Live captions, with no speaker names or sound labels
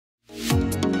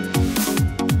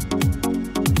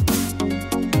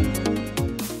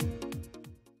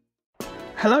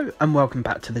Hello and welcome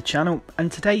back to the channel,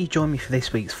 and today you join me for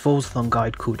this week's Forzathon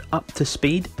guide called Up to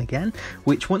Speed again,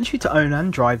 which wants you to own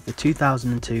and drive the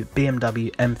 2002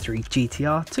 BMW M3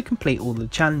 GTR to complete all the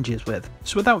challenges with.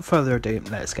 So without further ado,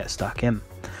 let's get stuck in.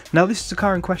 Now this is the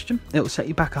car in question. It will set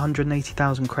you back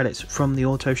 180,000 credits from the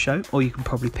auto show, or you can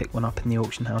probably pick one up in the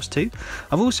auction house too.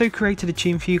 I've also created a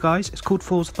tune for you guys. It's called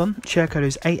Forzathon. Share code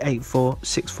is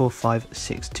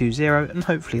 884645620, and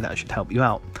hopefully that should help you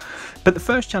out. But the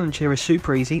first challenge here is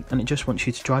super easy, and it just wants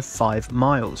you to drive 5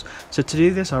 miles. So to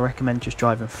do this, I recommend just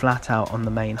driving flat out on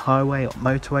the main highway, or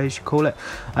motorway as you call it.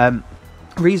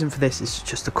 Reason for this is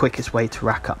just the quickest way to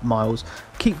rack up miles.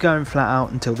 Keep going flat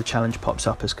out until the challenge pops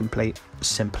up as complete.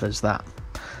 Simple as that.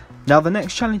 Now the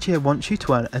next challenge here wants you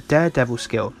to earn a Daredevil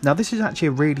skill. Now this is actually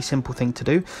a really simple thing to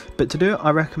do, but to do it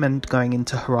I recommend going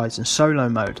into Horizon Solo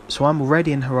mode. So I'm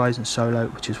already in Horizon Solo,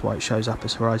 which is why it shows up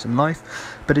as Horizon Life,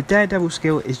 but a Daredevil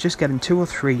skill is just getting 2 or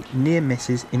 3 near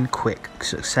misses in quick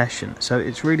succession. So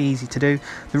it's really easy to do.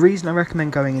 The reason I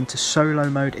recommend going into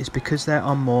Solo mode is because there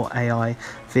are more AI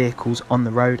vehicles on the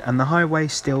road, and the highway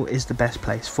still is the best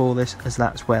place for this, as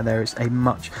that's where there is a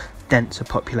much denser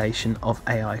population of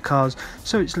AI cars.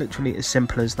 So it's literally as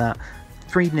simple as that.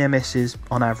 3 near misses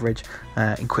on average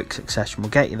in quick succession will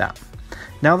get you that.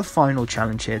 Now the final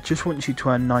challenge here just wants you to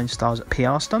earn 9 stars at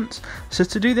PR Stunts. So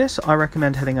to do this, I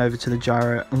recommend heading over to the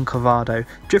Gyro Uncavado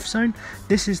drift zone.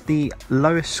 This is the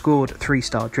lowest scored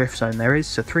 3-star drift zone there is,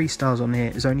 so 3 stars on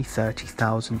here is only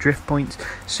 30,000 drift points.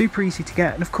 Super easy to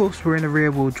get, and of course we're in a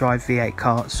rear wheel drive V8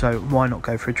 car, so why not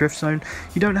go for a drift zone?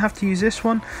 You don't have to use this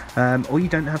one, or you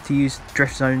don't have to use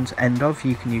drift zones end of.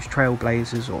 You can use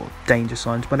trailblazers or danger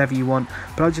signs, whatever you want,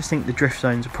 but I just think the drift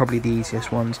zones are probably the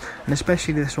easiest ones, and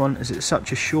especially this one as it's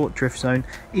such a short drift zone.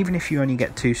 Even if you only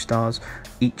get 2 stars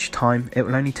each time, it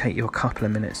will only take you a couple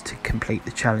of minutes to complete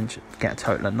the challenge, get a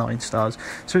total of 9 stars.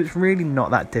 So it's really not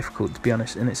that difficult, to be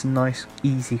honest, and it's a nice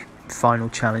easy final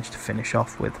challenge to finish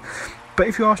off with. But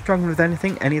if you are struggling with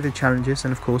anything, any of the challenges,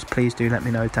 then of course please do let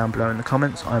me know down below in the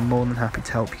comments. I'm more than happy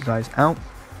to help you guys out.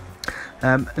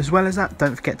 As well as that,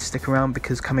 don't forget to stick around,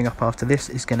 because coming up after this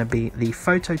is going to be the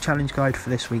photo challenge guide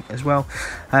for this week as well.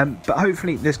 But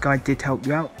hopefully this guide did help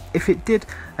you out. If it did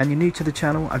and you're new to the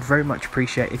channel, I'd very much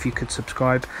appreciate if you could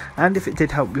subscribe, and if it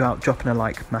did help you out, dropping a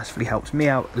like massively helps me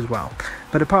out as well.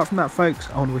 But apart from that folks,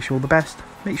 I want to wish you all the best.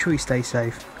 Make sure you stay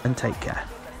safe and take care.